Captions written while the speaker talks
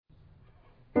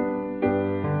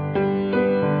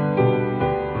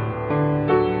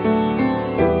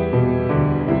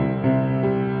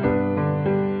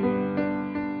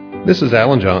This is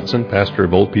Alan Johnson, pastor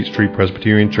of Old Peachtree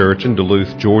Presbyterian Church in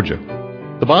Duluth, Georgia.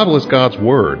 The Bible is God's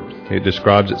Word. It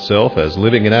describes itself as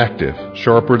living and active,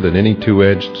 sharper than any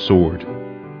two-edged sword.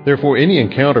 Therefore, any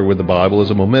encounter with the Bible is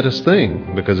a momentous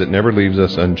thing because it never leaves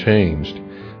us unchanged.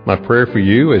 My prayer for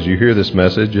you as you hear this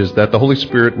message is that the Holy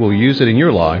Spirit will use it in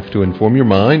your life to inform your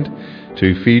mind,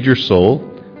 to feed your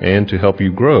soul, and to help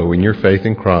you grow in your faith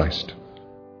in Christ.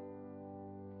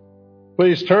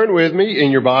 Please turn with me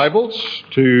in your Bibles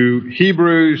to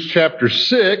Hebrews chapter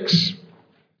 6.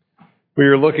 We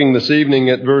are looking this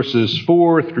evening at verses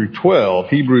 4 through 12.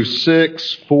 Hebrews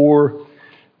 6, 4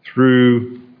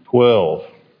 through 12.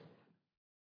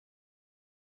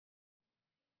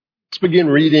 Let's begin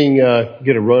reading,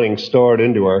 get a running start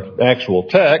into our actual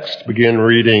text. Begin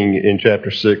reading in chapter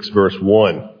 6, verse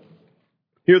 1.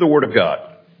 Hear the word of God.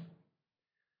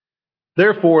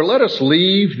 Therefore, let us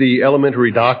leave the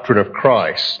elementary doctrine of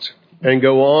Christ and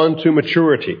go on to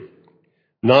maturity,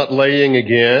 not laying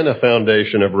again a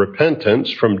foundation of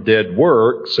repentance from dead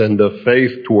works and of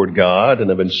faith toward God and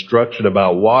of instruction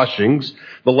about washings,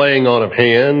 the laying on of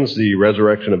hands, the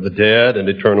resurrection of the dead, and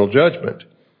eternal judgment.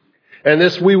 And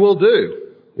this we will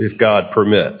do, if God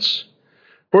permits.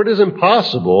 For it is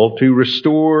impossible to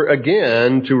restore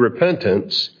again to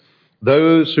repentance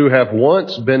those who have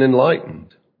once been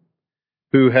enlightened,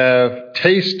 who have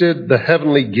tasted the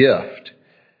heavenly gift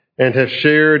and have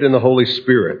shared in the Holy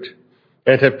Spirit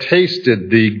and have tasted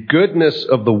the goodness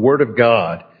of the Word of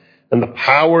God and the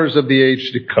powers of the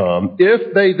age to come,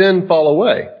 if they then fall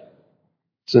away,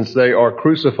 since they are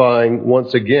crucifying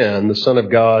once again the Son of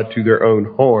God to their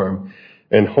own harm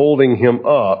and holding him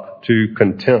up to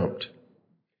contempt.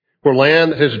 For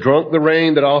land that has drunk the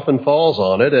rain that often falls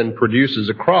on it and produces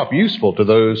a crop useful to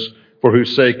those for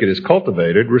whose sake it is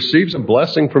cultivated, receives a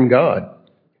blessing from God.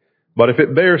 But if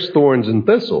it bears thorns and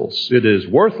thistles, it is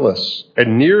worthless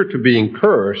and near to being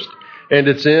cursed, and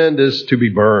its end is to be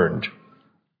burned.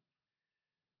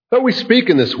 Though we speak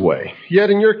in this way,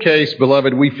 yet in your case,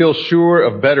 beloved, we feel sure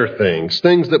of better things,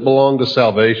 things that belong to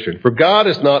salvation. For God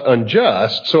is not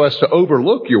unjust so as to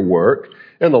overlook your work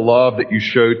and the love that you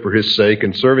showed for his sake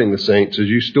in serving the saints as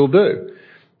you still do.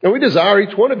 And we desire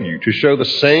each one of you to show the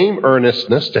same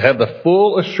earnestness, to have the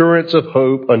full assurance of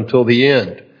hope until the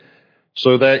end,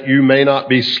 so that you may not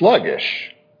be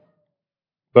sluggish,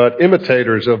 but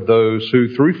imitators of those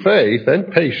who through faith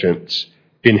and patience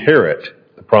inherit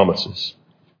the promises.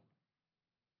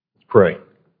 Let's pray.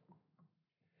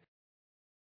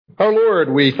 Our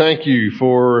Lord, we thank you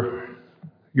for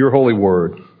your holy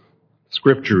word,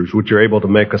 scriptures which are able to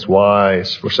make us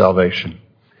wise for salvation.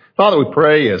 Father, we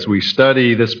pray as we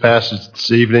study this passage this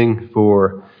evening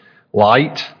for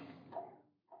light,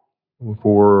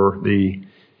 for the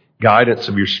guidance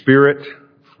of your Spirit,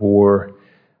 for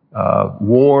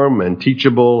warm and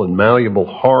teachable and malleable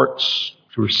hearts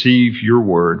to receive your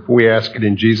word. We ask it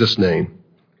in Jesus' name.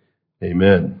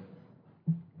 Amen.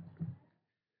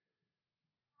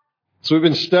 So we've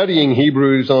been studying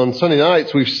Hebrews on Sunday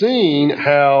nights. We've seen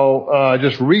how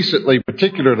just recently,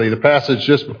 particularly the passage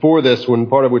just before this one,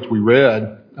 part of which we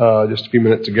read just a few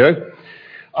minutes ago,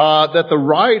 that the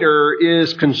writer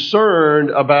is concerned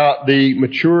about the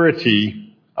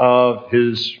maturity of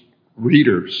his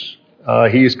readers.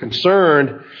 He is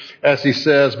concerned, as he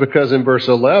says, because in verse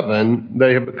 11,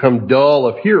 they have become dull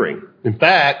of hearing. In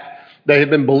fact, they have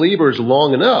been believers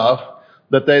long enough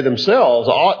that they themselves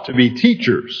ought to be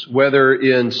teachers, whether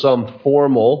in some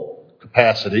formal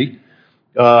capacity.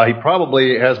 He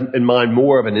probably has in mind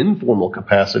more of an informal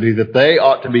capacity, that they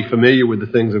ought to be familiar with the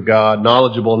things of God,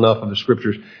 knowledgeable enough of the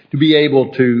Scriptures to be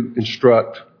able to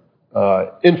instruct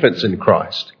infants in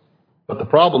Christ. But the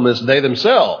problem is they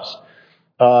themselves,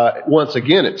 once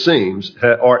again it seems,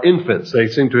 are infants. They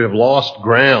seem to have lost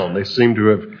ground. They seem to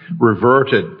have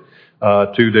reverted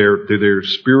to their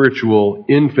spiritual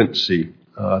infancy.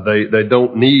 They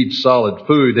don't need solid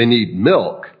food, they need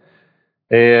milk.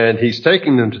 And he's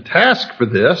taking them to task for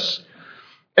this,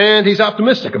 and he's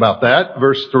optimistic about that.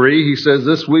 Verse 3, he says,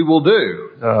 this we will do.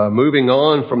 Moving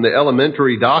on from the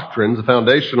elementary doctrines, the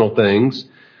foundational things,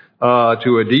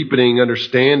 to a deepening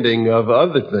understanding of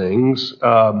other things,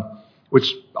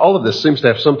 which all of this seems to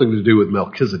have something to do with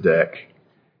Melchizedek.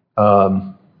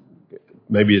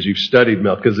 Maybe as you've studied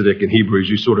Melchizedek in Hebrews,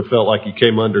 you sort of felt like you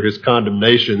came under his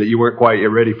condemnation, that you weren't quite yet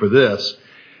ready for this.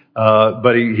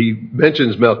 But he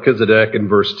mentions Melchizedek in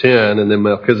verse 10, and then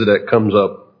Melchizedek comes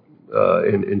up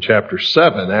in chapter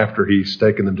 7 after he's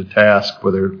taken them to task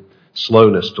for their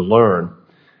slowness to learn.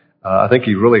 I think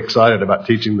he's really excited about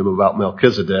teaching them about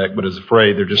Melchizedek, but is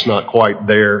afraid they're just not quite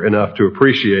there enough to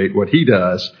appreciate what he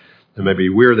does. And maybe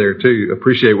we're there to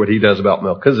appreciate what he does about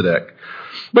Melchizedek.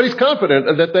 But he's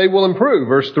confident that they will improve.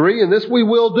 Verse 3, and this we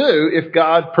will do if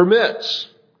God permits.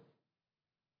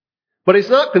 But he's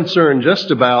not concerned just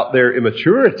about their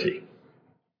immaturity.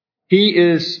 He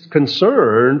is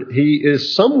concerned, he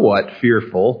is somewhat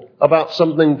fearful about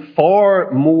something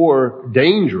far more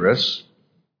dangerous.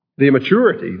 The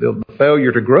immaturity, the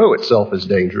failure to grow itself is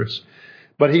dangerous.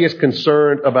 But he is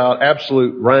concerned about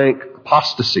absolute rank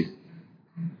apostasy.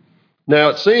 Now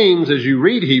it seems as you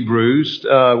read Hebrews,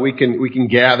 we can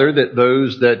gather that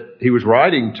those that he was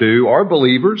writing to are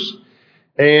believers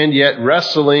and yet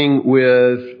wrestling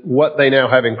with what they now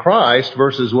have in Christ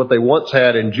versus what they once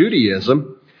had in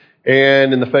Judaism.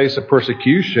 And in the face of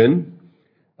persecution,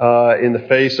 in the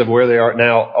face of where they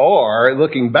are,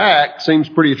 looking back seems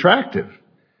pretty attractive.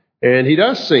 And he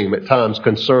does seem at times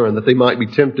concerned that they might be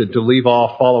tempted to leave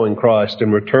off following Christ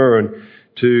and return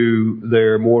to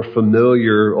their more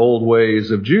familiar old ways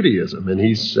of Judaism. And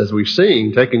he's, as we've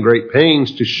seen, taking great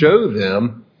pains to show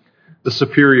them the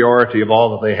superiority of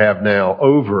all that they have now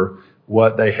over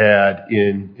what they had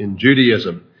in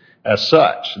Judaism. As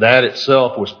such, that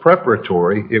itself was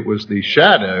preparatory. It was the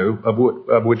shadow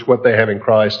of which what they have in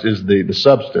Christ is the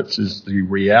substance, is the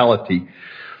reality.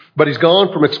 But he's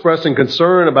gone from expressing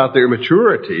concern about their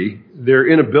immaturity, their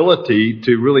inability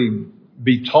to really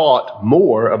be taught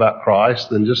more about Christ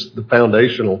than just the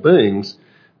foundational things,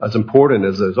 as important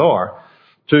as those are,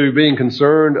 to being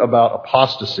concerned about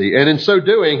apostasy. And in so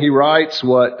doing, he writes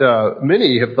what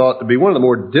many have thought to be one of the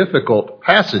more difficult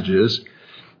passages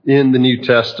in the New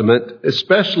Testament,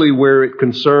 especially where it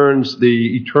concerns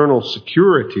the eternal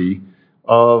security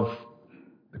of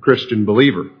the Christian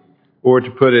believer. Or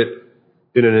to put it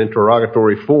in an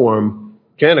interrogatory form,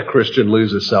 can a Christian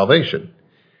lose his salvation?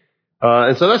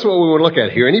 And so that's what we want to look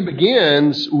at here. And he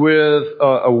begins with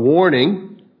a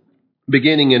warning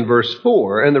beginning in verse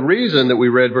 4. And the reason that we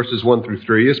read verses 1 through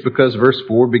 3 is because verse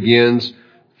 4 begins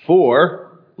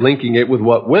linking it with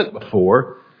what went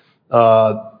before.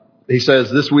 He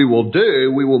says, this we will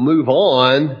do. We will move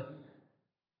on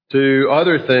to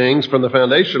other things from the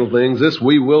foundational things. This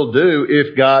we will do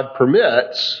if God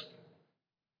permits.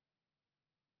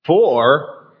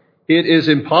 For it is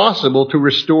impossible to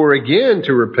restore again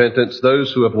to repentance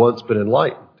those who have once been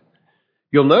enlightened.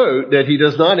 You'll note that he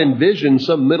does not envision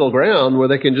some middle ground where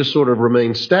they can just sort of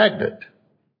remain stagnant.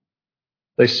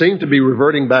 They seem to be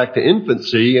reverting back to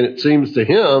infancy, and it seems to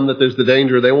him that there's the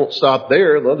danger they won't stop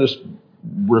there. They'll just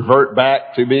revert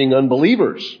back to being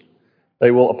unbelievers.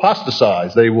 They will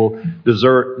apostatize. They will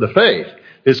desert the faith.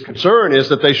 His concern is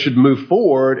that they should move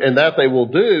forward, and that they will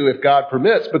do if God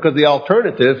permits, because the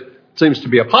alternative seems to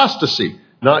be apostasy,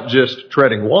 not just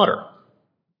treading water.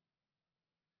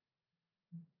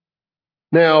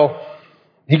 Now,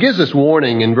 he gives this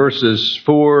warning in verses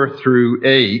 4 through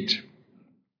 8,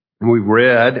 and we've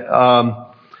read,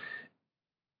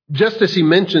 just as he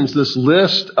mentions this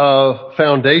list of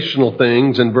foundational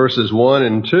things in verses 1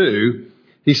 and 2,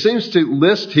 he seems to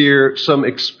list here some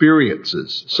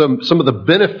experiences, some of the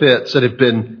benefits that have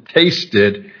been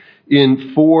tasted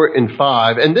in 4 and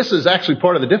 5. And this is actually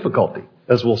part of the difficulty,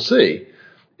 as we'll see,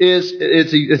 is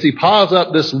as he piles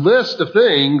up this list of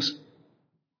things,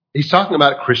 he's talking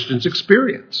about a Christian's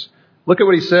experience. Look at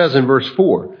what he says in verse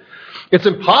 4. It's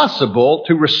impossible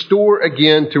to restore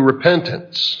again to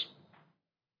repentance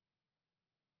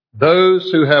those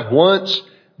who have once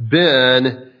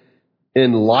been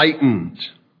enlightened.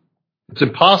 It's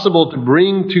impossible to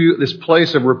bring to this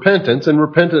place of repentance, and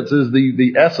repentance is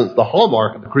the essence, the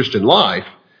hallmark of the Christian life,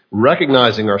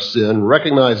 recognizing our sin,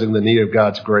 recognizing the need of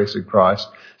God's grace in Christ.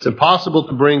 It's impossible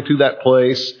to bring to that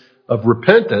place of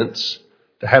repentance,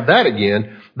 to have that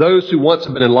again, those who once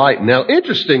have been enlightened. Now,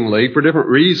 interestingly, for different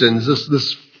reasons,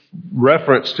 this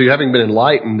reference to having been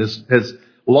enlightened has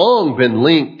long been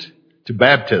linked to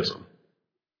baptism.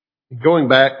 Going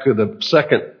back to the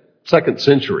second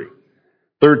century,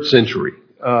 3rd century,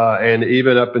 and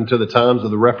even up into the times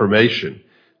of the Reformation,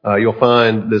 you'll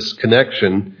find this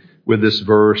connection with this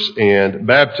verse and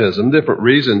baptism. Different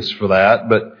reasons for that,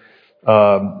 but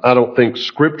I don't think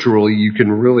scripturally you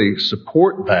can really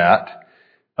support that.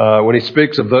 When he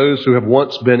speaks of those who have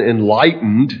once been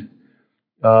enlightened,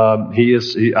 he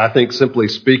is, I think, simply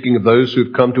speaking of those who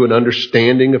have come to an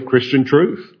understanding of Christian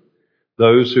truth.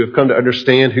 Those who have come to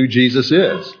understand who Jesus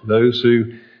is. Those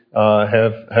who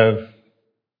have,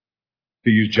 to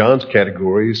use John's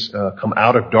categories, come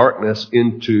out of darkness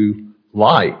into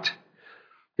light.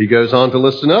 He goes on to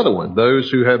list another one.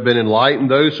 Those who have been enlightened,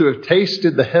 those who have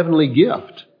tasted the heavenly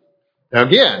gift. Now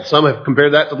again, some have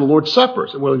compared that to the Lord's Supper.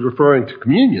 So, well, he's referring to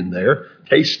communion there.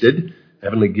 Tasted,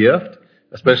 heavenly gift.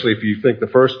 especially if you think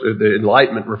the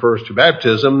Enlightenment refers to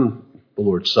baptism, the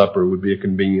Lord's Supper would be a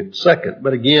convenient second.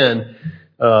 But again,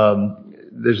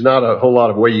 there's not a whole lot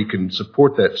of way you can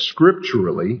support that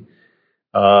scripturally.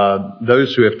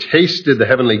 Those who have tasted the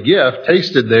heavenly gift,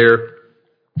 tasted there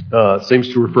seems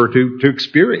to refer to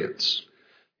experience.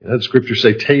 The scriptures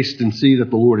say, taste and see that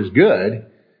the Lord is good.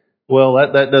 Well,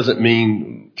 that doesn't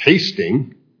mean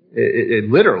tasting. It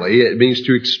literally, it means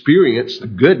to experience the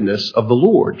goodness of the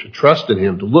Lord, to trust in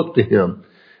Him, to look to Him,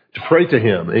 to pray to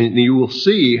Him. And you will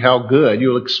see how good,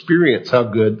 you'll experience how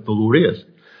good the Lord is.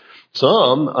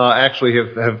 Some actually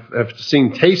have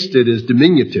seen tasted as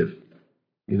diminutive.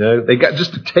 They got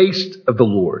just a taste of the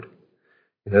Lord.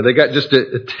 They got just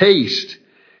a taste,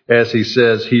 as he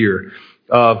says here,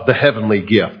 of the heavenly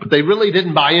gift. But they really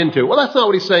didn't buy into it. Well, that's not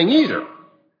what he's saying either.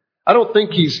 I don't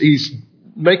think he's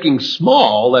making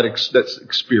small that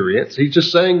experience. He's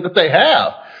just saying that they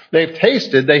have. They've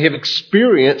tasted, they have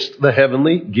experienced the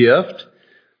heavenly gift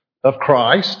of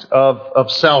Christ,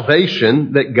 of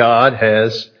salvation that God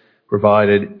has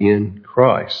provided in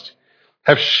Christ.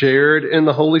 Have shared in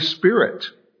the Holy Spirit.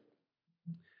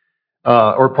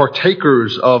 Or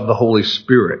partakers of the Holy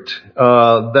Spirit.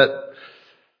 That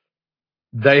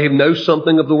they know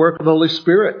something of the work of the Holy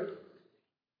Spirit.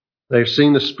 They've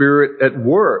seen the Spirit at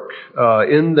work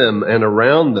in them and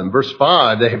around them. Verse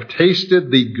 5, they have tasted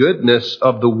the goodness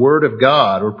of the Word of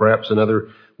God, or perhaps another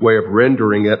way of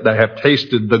rendering it, they have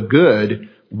tasted the good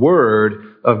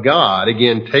Word of God.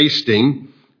 Again, tasting,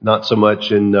 not so much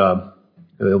in the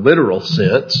literal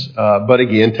sense, but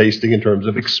again, tasting in terms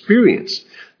of experience.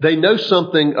 They know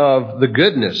something of the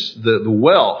goodness, the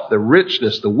wealth, the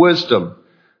richness, the wisdom,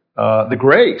 the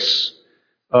grace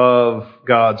of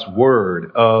God's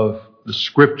Word, of the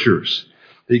Scriptures.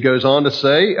 He goes on to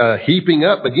say, heaping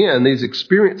up again these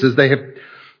experiences, they have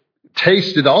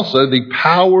tasted also the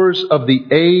powers of the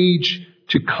age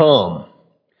to come.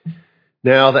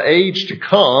 Now, the age to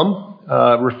come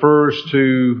refers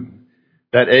to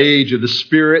that age of the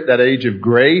Spirit, that age of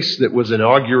grace that was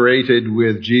inaugurated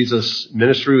with Jesus'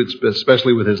 ministry,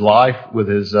 especially with His life, with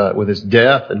His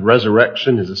death and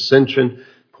resurrection, His ascension,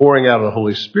 pouring out of the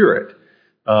Holy Spirit,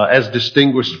 as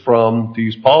distinguished from, to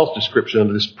use Paul's description,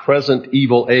 of this present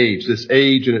evil age, this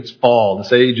age in its fall,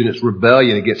 this age in its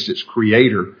rebellion against its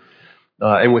Creator.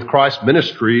 And with Christ's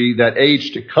ministry, that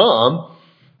age to come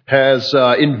has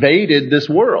invaded this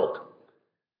world,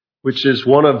 which is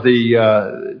one of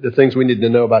the things we need to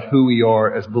know about who we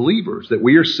are as believers, that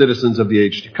we are citizens of the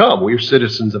age to come. We are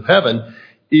citizens of heaven,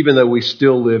 even though we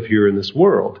still live here in this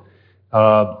world.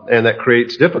 And that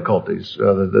creates difficulties.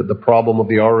 The problem of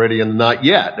the already and the not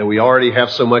yet. That we already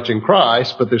have so much in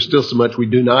Christ, but there's still so much we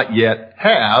do not yet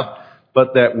have,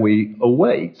 but that we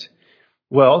await.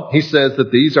 Well, he says that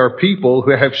these are people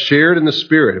who have shared in the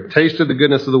Spirit, have tasted the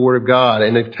goodness of the Word of God,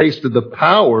 and have tasted the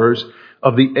powers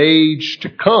of the age to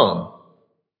come.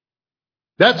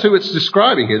 That's who it's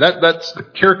describing here. That's the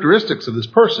characteristics of this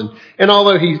person. And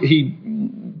although he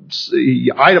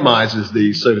itemizes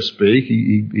these, so to speak,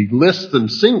 he lists them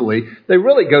singly, they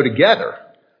really go together.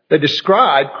 They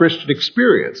describe Christian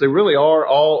experience. They really are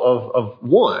all of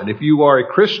one. If you are a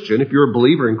Christian, if you're a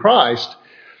believer in Christ,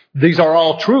 these are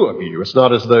all true of you. It's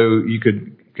not as though you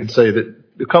could say that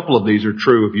a couple of these are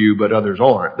true of you, but others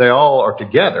aren't. They all are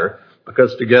together,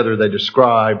 because together they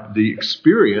describe the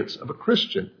experience of a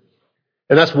Christian.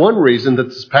 And that's one reason that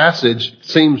this passage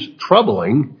seems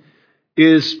troubling,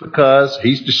 is because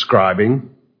he's describing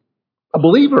a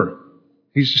believer.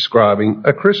 He's describing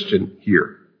a Christian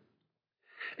here.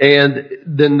 And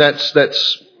then that's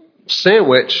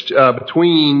sandwiched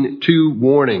between two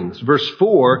warnings. Verse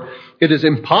 4, it is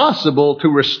impossible to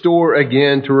restore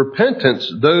again to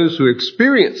repentance those who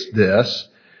experience this.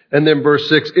 And then verse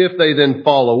 6, if they then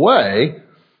fall away,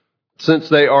 since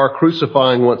they are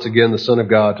crucifying once again the Son of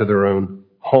God to their own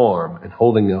harm and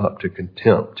holding them up to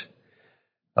contempt.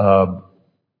 A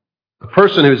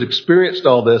person who's experienced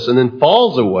all this and then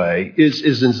falls away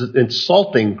is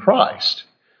insulting Christ.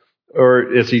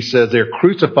 Or as he says, they're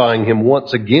crucifying him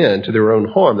once again to their own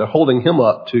harm. They're holding him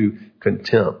up to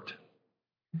contempt.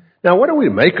 Now, what are we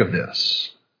to make of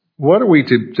this? What are we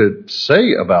to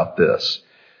say about this?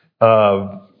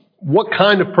 What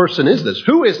kind of person is this?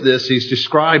 Who is this he's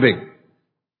describing?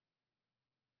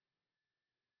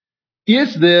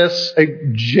 Is this a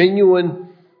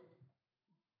genuine,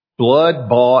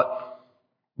 blood-bought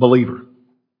believer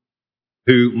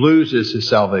who loses his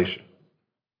salvation?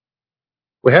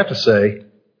 We have to say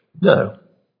no.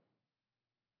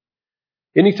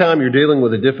 Anytime you're dealing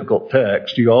with a difficult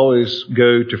text, you always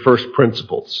go to first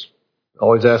principles.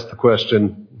 Always ask the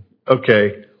question,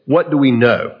 okay, what do we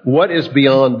know? What is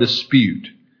beyond dispute?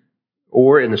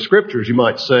 Or in the Scriptures, you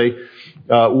might say,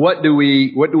 what do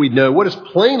we know? What is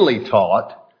plainly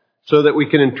taught so that we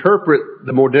can interpret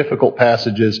the more difficult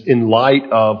passages in light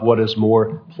of what is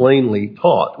more plainly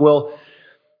taught? Well,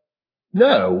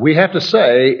 no, we have to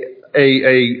say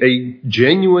a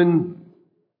genuine,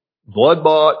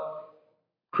 blood-bought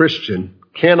Christian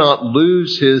cannot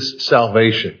lose his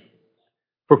salvation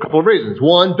for a couple of reasons.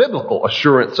 One, biblical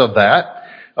assurance of that.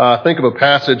 Think of a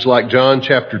passage like John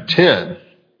chapter 10,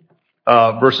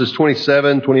 verses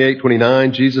 27, 28,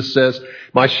 29. Jesus says,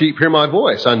 "My sheep hear my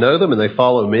voice. I know them and they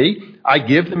follow me. I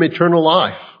give them eternal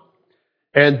life,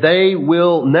 and they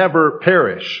will never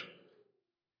perish.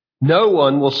 No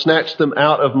one will snatch them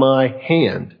out of my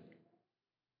hand.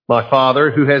 My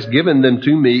Father, who has given them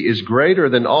to me, is greater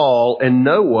than all, and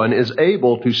no one is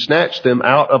able to snatch them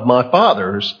out of my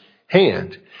Father's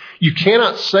hand." You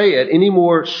cannot say it any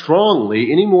more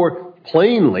strongly, any more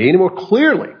plainly, any more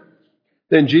clearly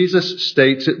than Jesus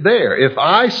states it there. If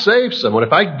I save someone,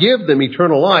 if I give them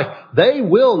eternal life, they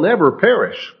will never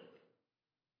perish.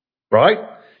 Right?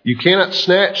 You cannot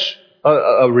snatch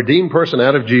a redeemed person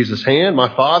out of Jesus' hand.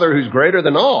 My Father, who's greater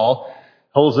than all,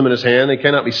 holds them in his hand. They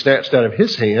cannot be snatched out of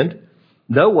his hand.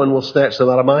 No one will snatch them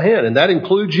out of my hand. And that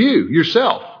includes you,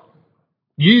 yourself.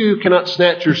 You cannot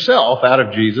snatch yourself out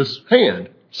of Jesus' hand.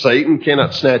 Satan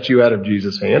cannot snatch you out of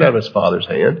Jesus' hand, out of his Father's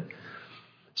hand.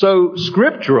 So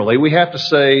scripturally, we have to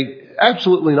say,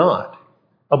 absolutely not.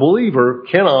 A believer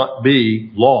cannot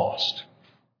be lost.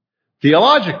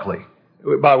 Theologically,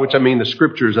 by which I mean the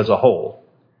Scriptures as a whole,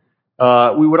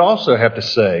 we would also have to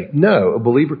say, no, a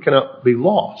believer cannot be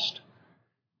lost.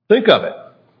 Think of it.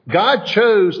 God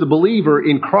chose the believer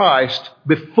in Christ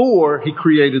before he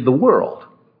created the world,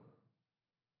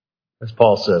 as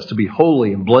Paul says, to be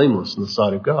holy and blameless in the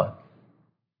sight of God.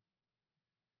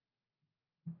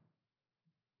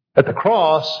 At the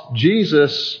cross,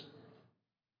 Jesus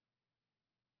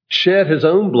shed his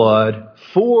own blood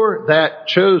for that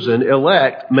chosen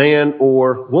elect man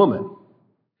or woman.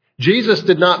 Jesus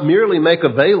did not merely make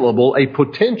available a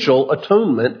potential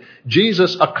atonement.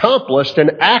 Jesus accomplished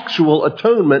an actual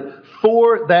atonement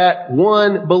for that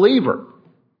one believer.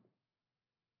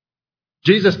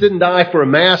 Jesus didn't die for a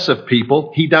mass of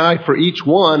people. He died for each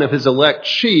one of his elect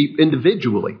sheep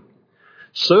individually,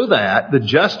 so that the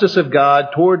justice of God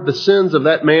toward the sins of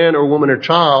that man or woman or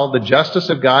child, the justice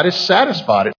of God is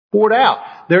satisfied. It's poured out.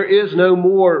 There is no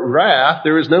more wrath.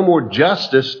 There is no more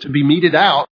justice to be meted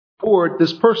out toward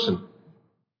this person.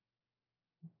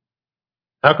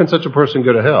 How can such a person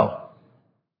go to hell?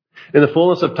 In the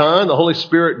fullness of time, the Holy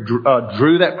Spirit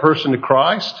drew that person to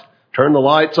Christ, turned the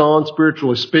lights on,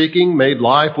 spiritually speaking, made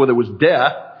life where there was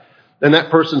death, and that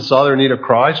person saw their need of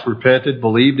Christ, repented,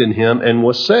 believed in him, and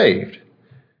was saved.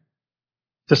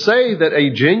 To say that a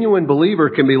genuine believer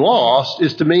can be lost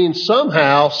is to mean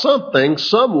somehow, something,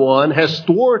 someone has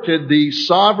thwarted the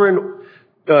sovereign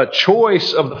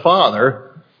choice of the Father,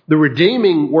 the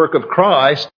redeeming work of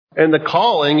Christ, and the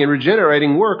calling and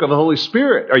regenerating work of the Holy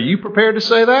Spirit. Are you prepared to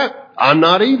say that? I'm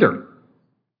not either.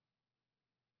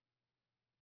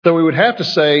 So we would have to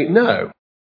say, no.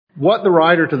 What the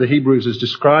writer to the Hebrews is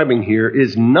describing here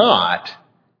is not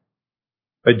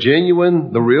a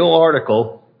genuine, the real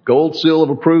article, gold seal of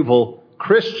approval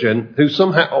Christian who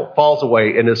somehow falls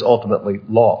away and is ultimately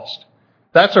lost.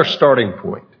 That's our starting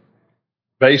point,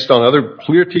 based on other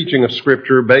clear teaching of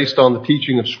Scripture, based on the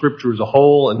teaching of Scripture as a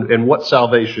whole, and what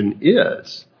salvation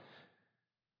is.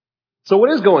 So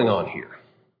what is going on here?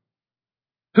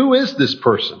 Who is this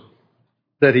person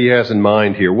that he has in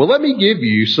mind here? Well, let me give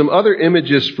you some other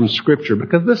images from Scripture,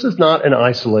 because this is not an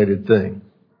isolated thing.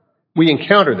 We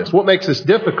encounter this. What makes this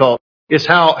difficult is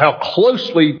how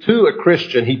closely to a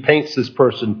Christian he paints this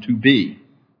person to be.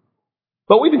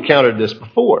 But we've encountered this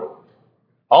before.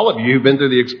 All of you who've been through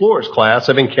the Explorers class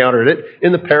have encountered it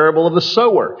in the parable of the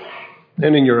sower.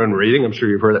 And in your own reading, I'm sure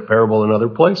you've heard that parable in other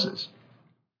places.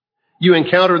 You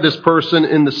encounter this person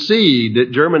in the seed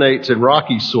that germinates in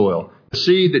rocky soil, the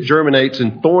seed that germinates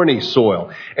in thorny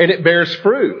soil, and it bears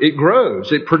fruit, it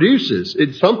grows, it produces,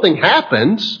 something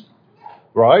happens,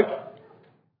 right?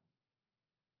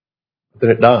 Then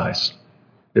it dies,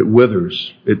 it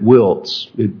withers, it wilts,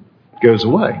 it goes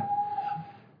away.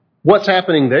 What's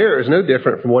happening there is no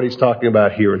different from what he's talking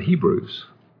about here in Hebrews.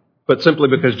 But simply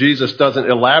because Jesus doesn't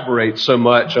elaborate so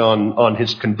much on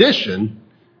his condition,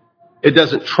 it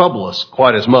doesn't trouble us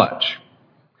quite as much.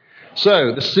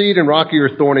 So, the seed in rocky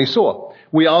or thorny soil.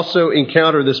 We also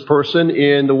encounter this person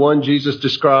in the one Jesus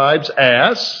describes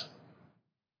as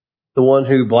the one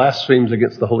who blasphemes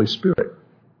against the Holy Spirit.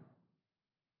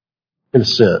 In a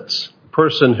sense, a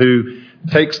person who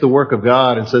takes the work of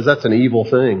God and says that's an evil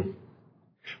thing.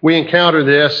 We encounter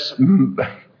this,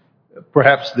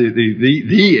 perhaps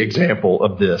the example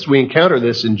of this. We encounter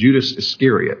this in Judas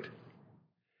Iscariot.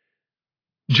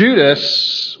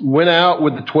 Judas went out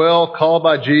with the 12, called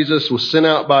by Jesus, was sent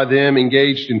out by them,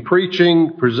 engaged in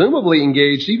preaching, presumably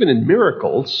engaged even in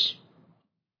miracles.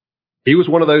 He was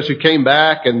one of those who came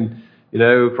back and,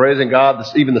 praising God,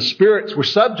 even the spirits were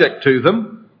subject to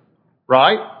them,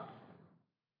 right?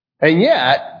 And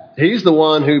yet, he's the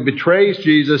one who betrays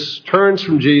Jesus, turns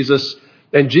from Jesus,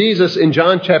 and Jesus in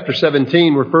John chapter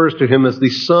 17 refers to him as the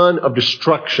son of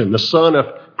destruction, the son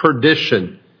of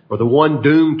perdition, or the one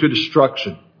doomed to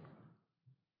destruction.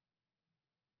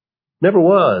 Never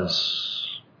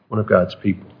was one of God's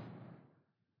people.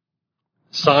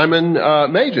 Simon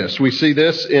Magus, we see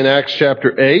this in Acts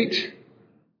chapter 8.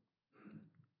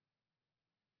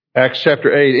 Acts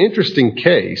chapter 8, interesting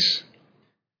case,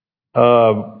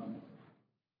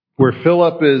 where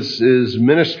Philip is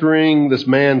ministering. This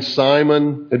man,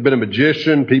 Simon, had been a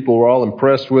magician. People were all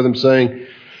impressed with him, saying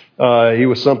he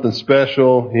was something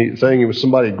special, saying he was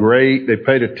somebody great. They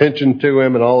paid attention to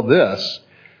him and all of this.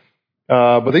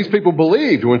 But these people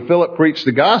believed when Philip preached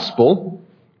the gospel.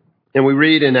 And we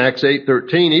read in Acts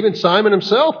 8:13, even Simon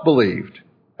himself believed.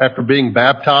 After being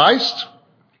baptized,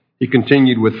 he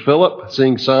continued with Philip,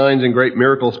 seeing signs and great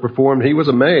miracles performed. He was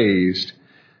amazed.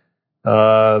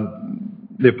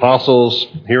 The apostles,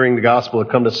 hearing the gospel,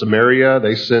 had come to Samaria.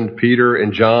 They sent Peter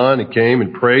and John and came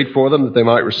and prayed for them that they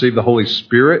might receive the Holy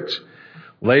Spirit.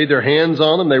 Laid their hands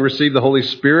on them. They received the Holy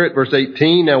Spirit. Verse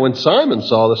 18, now when Simon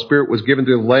saw the Spirit was given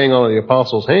to the laying on of the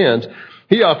apostles' hands,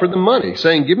 he offered them money,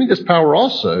 saying, give me this power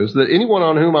also, so that anyone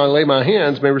on whom I lay my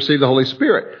hands may receive the Holy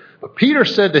Spirit. But Peter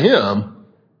said to him,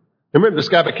 remember this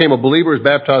guy became a believer, was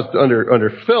baptized under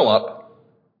Philip.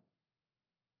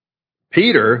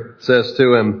 Peter says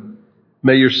to him,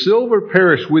 may your silver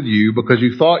perish with you, because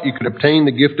you thought you could obtain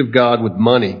the gift of God with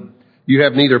money. You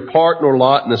have neither part nor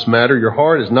lot in this matter. Your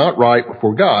heart is not right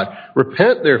before God.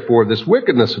 Repent, therefore, of this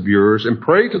wickedness of yours, and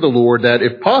pray to the Lord that,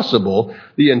 if possible,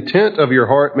 the intent of your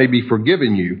heart may be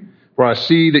forgiven you. For I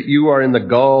see that you are in the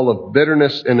gall of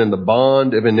bitterness and in the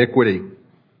bond of iniquity.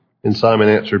 And Simon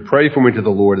answered, pray for me to the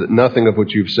Lord, that nothing of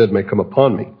what you've said may come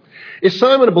upon me. Is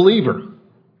Simon a believer?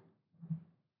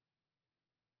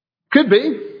 Could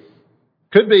be.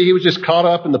 Could be he was just caught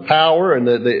up in the power and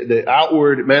the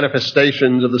outward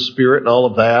manifestations of the Spirit and all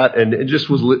of that, and it just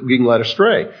was being led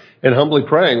astray. And humbly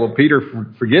praying, well, Peter,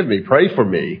 forgive me, pray for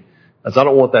me, as I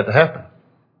don't want that to happen.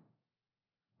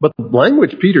 But the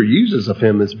language Peter uses of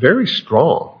him is very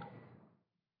strong.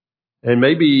 And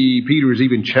maybe Peter is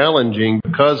even challenging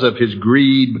because of his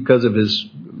greed, because of his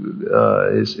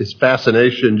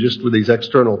fascination just with these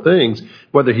external things,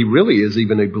 whether he really is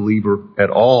even a believer at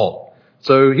all.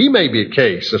 So he may be a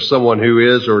case of someone who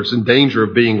is or is in danger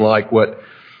of being like what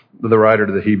the writer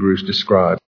to the Hebrews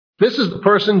described. This is the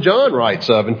person John writes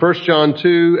of in 1 John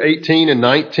 2:18 and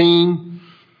 19.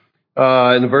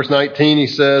 In verse 19 he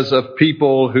says of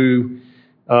people who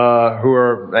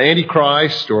are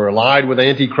Antichrist or allied with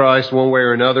Antichrist one way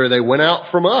or another, they went out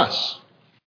from us.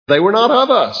 They were not of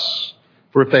us.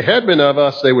 For if they had been of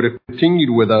us, they would have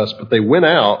continued with us, but they went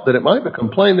out that it might become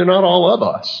plain they're not all of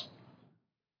us.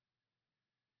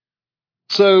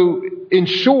 So, in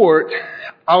short,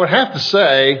 I would have to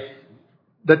say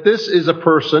that this is a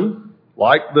person,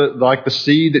 like the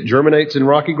seed that germinates in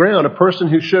rocky ground, a person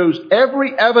who shows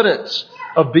every evidence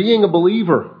of being a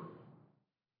believer,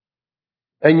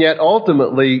 and yet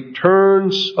ultimately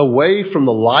turns away from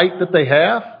the light that they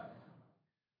have,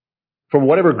 from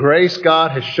whatever grace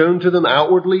God has shown to them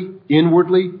outwardly,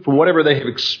 inwardly, from whatever they have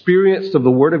experienced of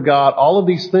the Word of God, all of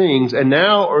these things, and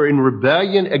now are in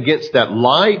rebellion against that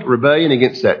light, rebellion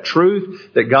against that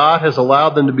truth that God has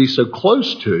allowed them to be so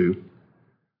close to,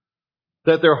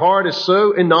 that their heart is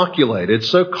so inoculated,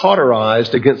 so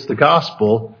cauterized against the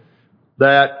gospel,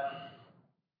 that,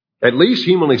 at least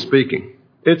humanly speaking,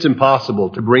 it's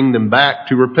impossible to bring them back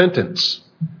to repentance,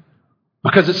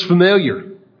 because it's familiar.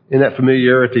 And that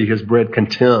familiarity has bred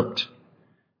contempt.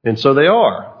 And so they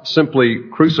are simply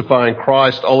crucifying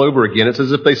Christ all over again. It's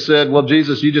as if they said, well,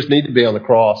 Jesus, you just need to be on the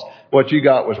cross. What you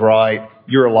got was right.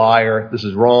 You're a liar. This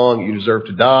is wrong. You deserve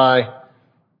to die.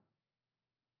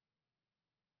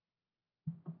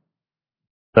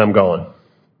 I'm gone.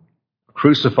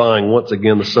 Crucifying once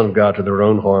again the Son of God to their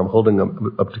own harm, holding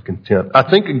them up to contempt. I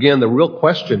think, again, the real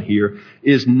question here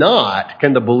is not,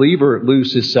 can the believer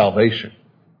lose his salvation?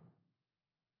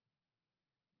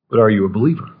 But are you a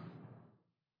believer?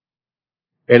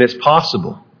 And it's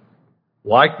possible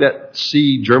like that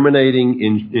seed germinating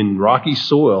in rocky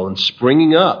soil and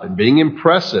springing up and being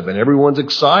impressive and everyone's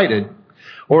excited,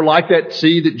 or like that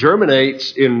seed that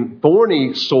germinates in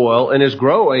thorny soil and is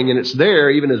growing and it's there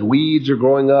even as weeds are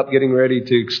growing up, getting ready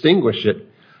to extinguish it,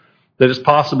 that it's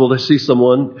possible to see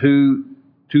someone who,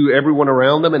 to everyone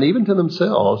around them and even to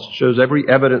themselves, shows every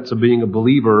evidence of being a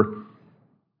believer,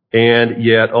 and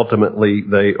yet ultimately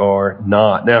they are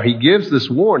not. Now he gives this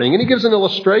warning, and he gives an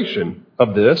illustration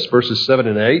of this, verses 7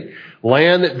 and 8.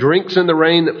 Land that drinks in the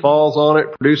rain that falls on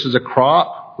it produces a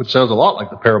crop, which sounds a lot like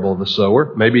the parable of the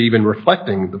sower, maybe even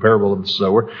reflecting the parable of the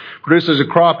sower. Produces a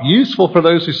crop useful for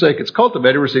those whose sake it's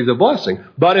cultivated, receives a blessing.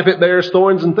 But if it bears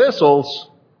thorns and thistles,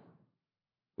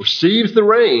 receives the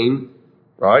rain,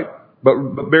 right,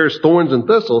 but bears thorns and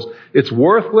thistles, it's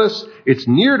worthless, it's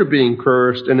near to being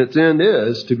cursed, and its end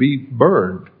is to be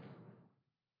burned.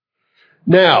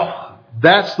 Now,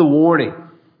 that's the warning.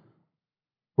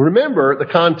 Remember the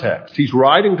context. He's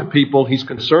writing to people, he's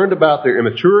concerned about their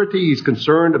immaturity, he's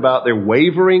concerned about their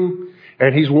wavering,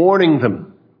 and he's warning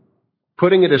them,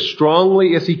 putting it as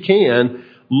strongly as he can.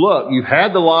 Look, you've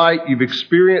had the light, you've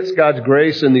experienced God's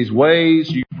grace in these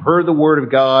ways, you've heard the word of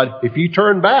God. If you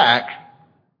turn back,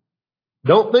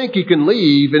 don't think you can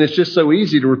leave and it's just so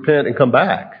easy to repent and come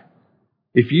back.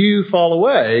 If you fall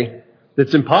away,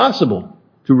 it's impossible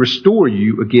to restore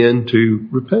you again to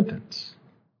repentance.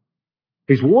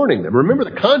 He's warning them. Remember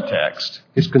the context,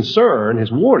 his concern,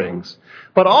 his warnings.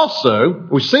 But also,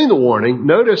 we've seen the warning.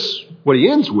 Notice what he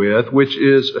ends with, which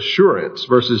is assurance,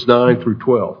 verses 9 through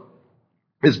 12.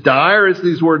 As dire as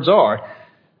these words are,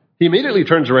 he immediately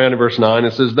turns around in verse 9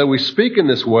 and says, though we speak in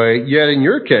this way, yet in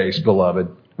your case, beloved,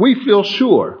 we feel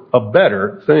sure of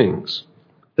better things.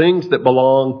 Things that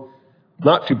belong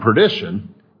not to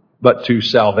perdition, but to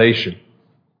salvation.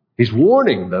 He's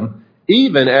warning them,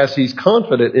 even as he's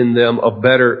confident in them of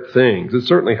better things. It's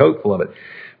certainly hopeful of it.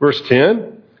 Verse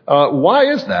 10, why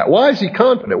is that? Why is he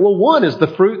confident? Well, one is the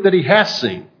fruit that he has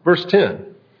seen. Verse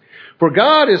 10, for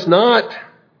God is not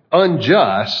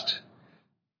unjust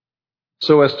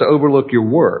so as to overlook your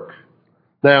work.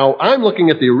 Now, I'm looking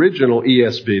at the original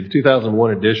ESV, the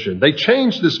 2001 edition. They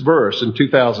changed this verse in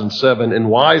 2007, and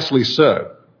wisely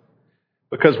so.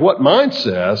 Because what mine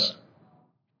says,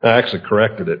 I actually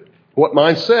corrected it. What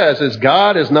mine says is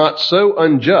God is not so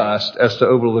unjust as to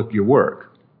overlook your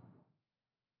work.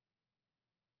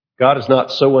 God is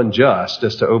not so unjust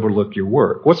as to overlook your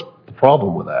work. What's the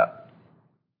problem with that?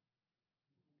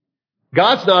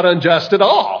 God's not unjust at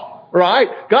all, right?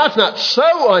 God's not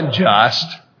so unjust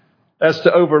as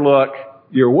to overlook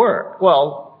your work.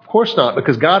 Well, of course not,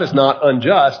 because God is not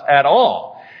unjust at all.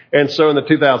 And so in the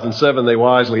 2007, they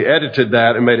wisely edited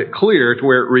that and made it clear to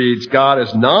where it reads, God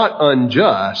is not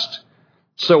unjust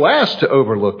so as to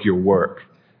overlook your work.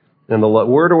 And the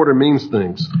word order means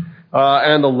things.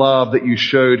 And the love that you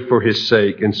showed for his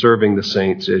sake in serving the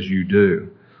saints as you do.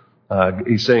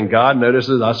 He's saying, God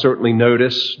notices, I certainly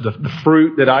notice the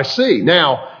fruit that I see.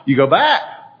 Now, you go back.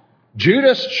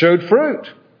 Judas showed fruit.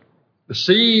 The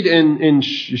seed in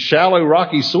shallow,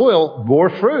 rocky soil bore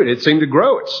fruit. It seemed to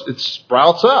grow. It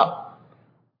sprouts up.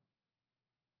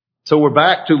 So we're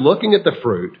back to looking at the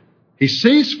fruit. He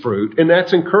sees fruit, and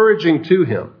that's encouraging to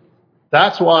him.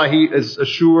 That's why he is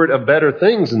assured of better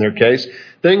things in their case,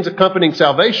 things accompanying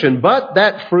salvation, but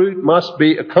that fruit must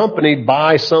be accompanied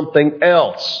by something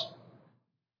else.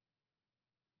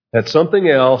 That something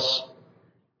else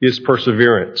is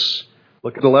perseverance.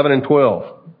 Look at 11 and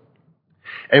 12.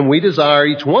 And we desire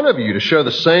each one of you to show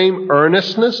the same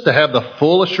earnestness, to have the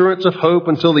full assurance of hope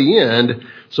until the end,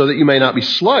 so that you may not be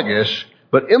sluggish,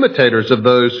 but imitators of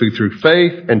those who through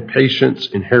faith and patience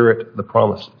inherit the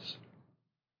promises.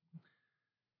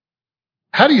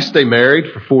 How do you stay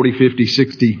married for 40, 50,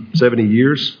 60, 70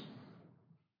 years?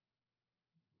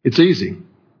 It's easy.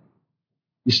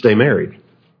 You stay married.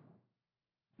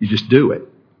 You just do it.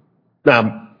 Now,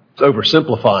 I'm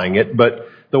oversimplifying it, but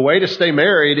the way to stay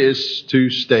married is to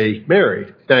stay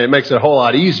married. Now, it makes it a whole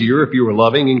lot easier if you were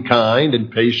loving and kind and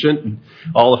patient and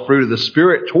all the fruit of the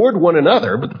Spirit toward one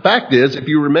another. But the fact is, if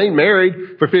you remain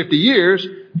married for 50 years,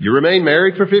 you remain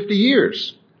married for 50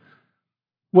 years.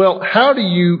 Well, how do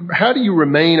you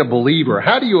remain a believer?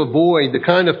 How do you avoid the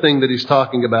kind of thing that he's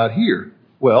talking about here?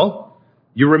 Well,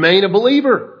 you remain a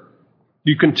believer.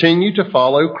 You continue to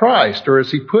follow Christ, or as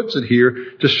he puts it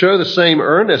here, to show the same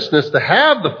earnestness, to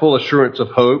have the full assurance of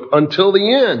hope until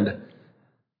the end,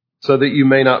 so that you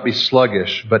may not be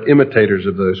sluggish, but imitators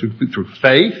of those who through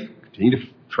faith continue to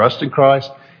trust in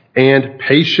Christ and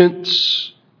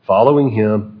patience, following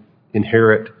him,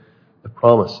 inherit the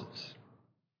promises.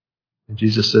 And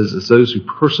Jesus says it's those who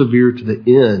persevere to the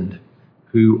end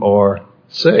who are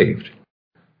saved.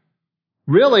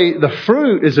 Really, the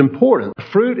fruit is important. The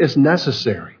fruit is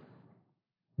necessary.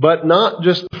 But not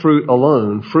just the fruit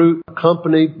alone. Fruit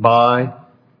accompanied by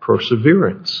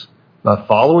perseverance. By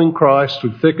following Christ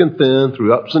through thick and thin,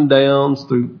 through ups and downs,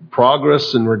 through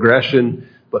progress and regression,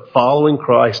 but following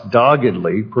Christ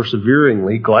doggedly,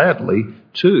 perseveringly, gladly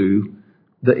to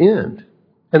the end.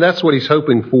 And that's what he's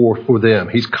hoping for them.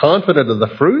 He's confident of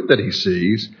the fruit that he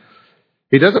sees.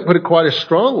 He doesn't put it quite as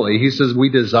strongly. He says, we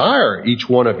desire each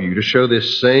one of you to show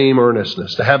this same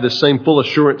earnestness, to have this same full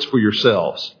assurance for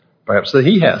yourselves, perhaps that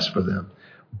he has for them,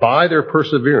 by their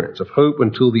perseverance of hope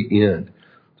until the end.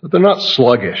 So they're not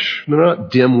sluggish. They're not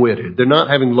dim-witted. They're not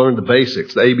having learned the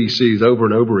basics, the ABCs over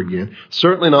and over again.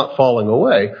 Certainly not falling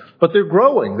away, but they're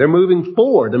growing. They're moving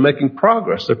forward. They're making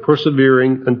progress. They're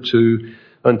persevering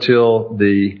until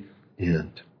the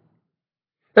end.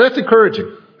 And that's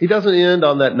encouraging. He doesn't end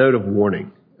on that note of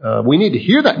warning. We need to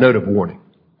hear that note of warning.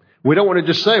 We don't want to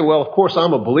just say, well, of course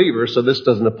I'm a believer, so this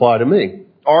doesn't apply to me.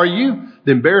 Are you?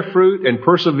 Then bear fruit and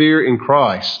persevere in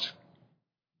Christ.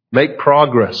 Make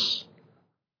progress.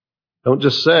 Don't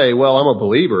just say, well, I'm a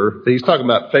believer. He's talking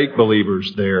about fake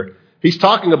believers there. He's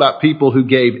talking about people who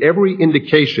gave every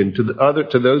indication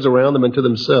to those around them and to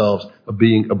themselves of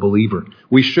being a believer.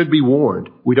 We should be warned.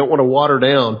 We don't want to water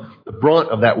down the brunt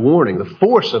of that warning, the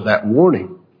force of that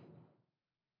warning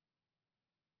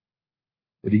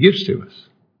that he gives to us.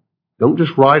 Don't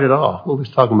just write it off. Well, he's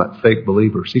talking about fake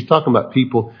believers. He's talking about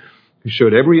people who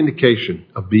showed every indication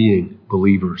of being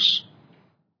believers,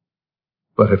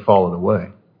 but have fallen away.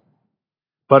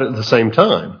 But at the same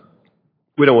time,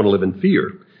 we don't want to live in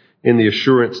fear. And the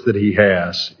assurance that he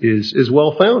has is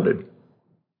well-founded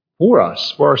for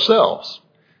us, for ourselves,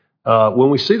 when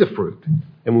we see the fruit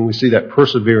and when we see that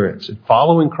perseverance in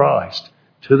following Christ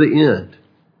to the end,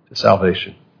 to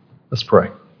salvation. Let's pray.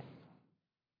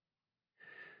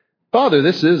 Father,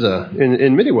 this is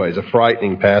in many ways a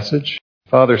frightening passage.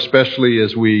 Father, especially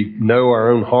as we know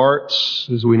our own hearts,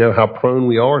 as we know how prone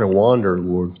we are to wander,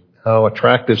 Lord, how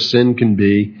attractive sin can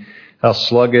be, how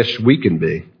sluggish we can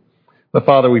be. But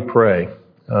Father, we pray,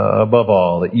 above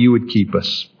all, that you would keep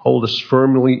us, hold us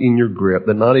firmly in your grip,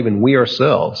 that not even we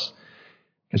ourselves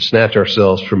can snatch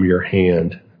ourselves from your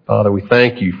hand. Father, we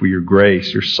thank you for your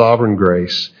grace, your sovereign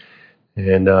grace.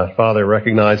 And Father,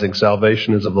 recognizing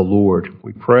salvation is of the Lord,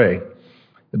 we pray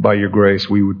that by your grace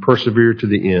we would persevere to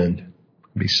the end,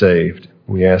 be saved.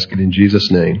 We ask it in Jesus'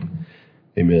 name.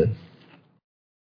 Amen.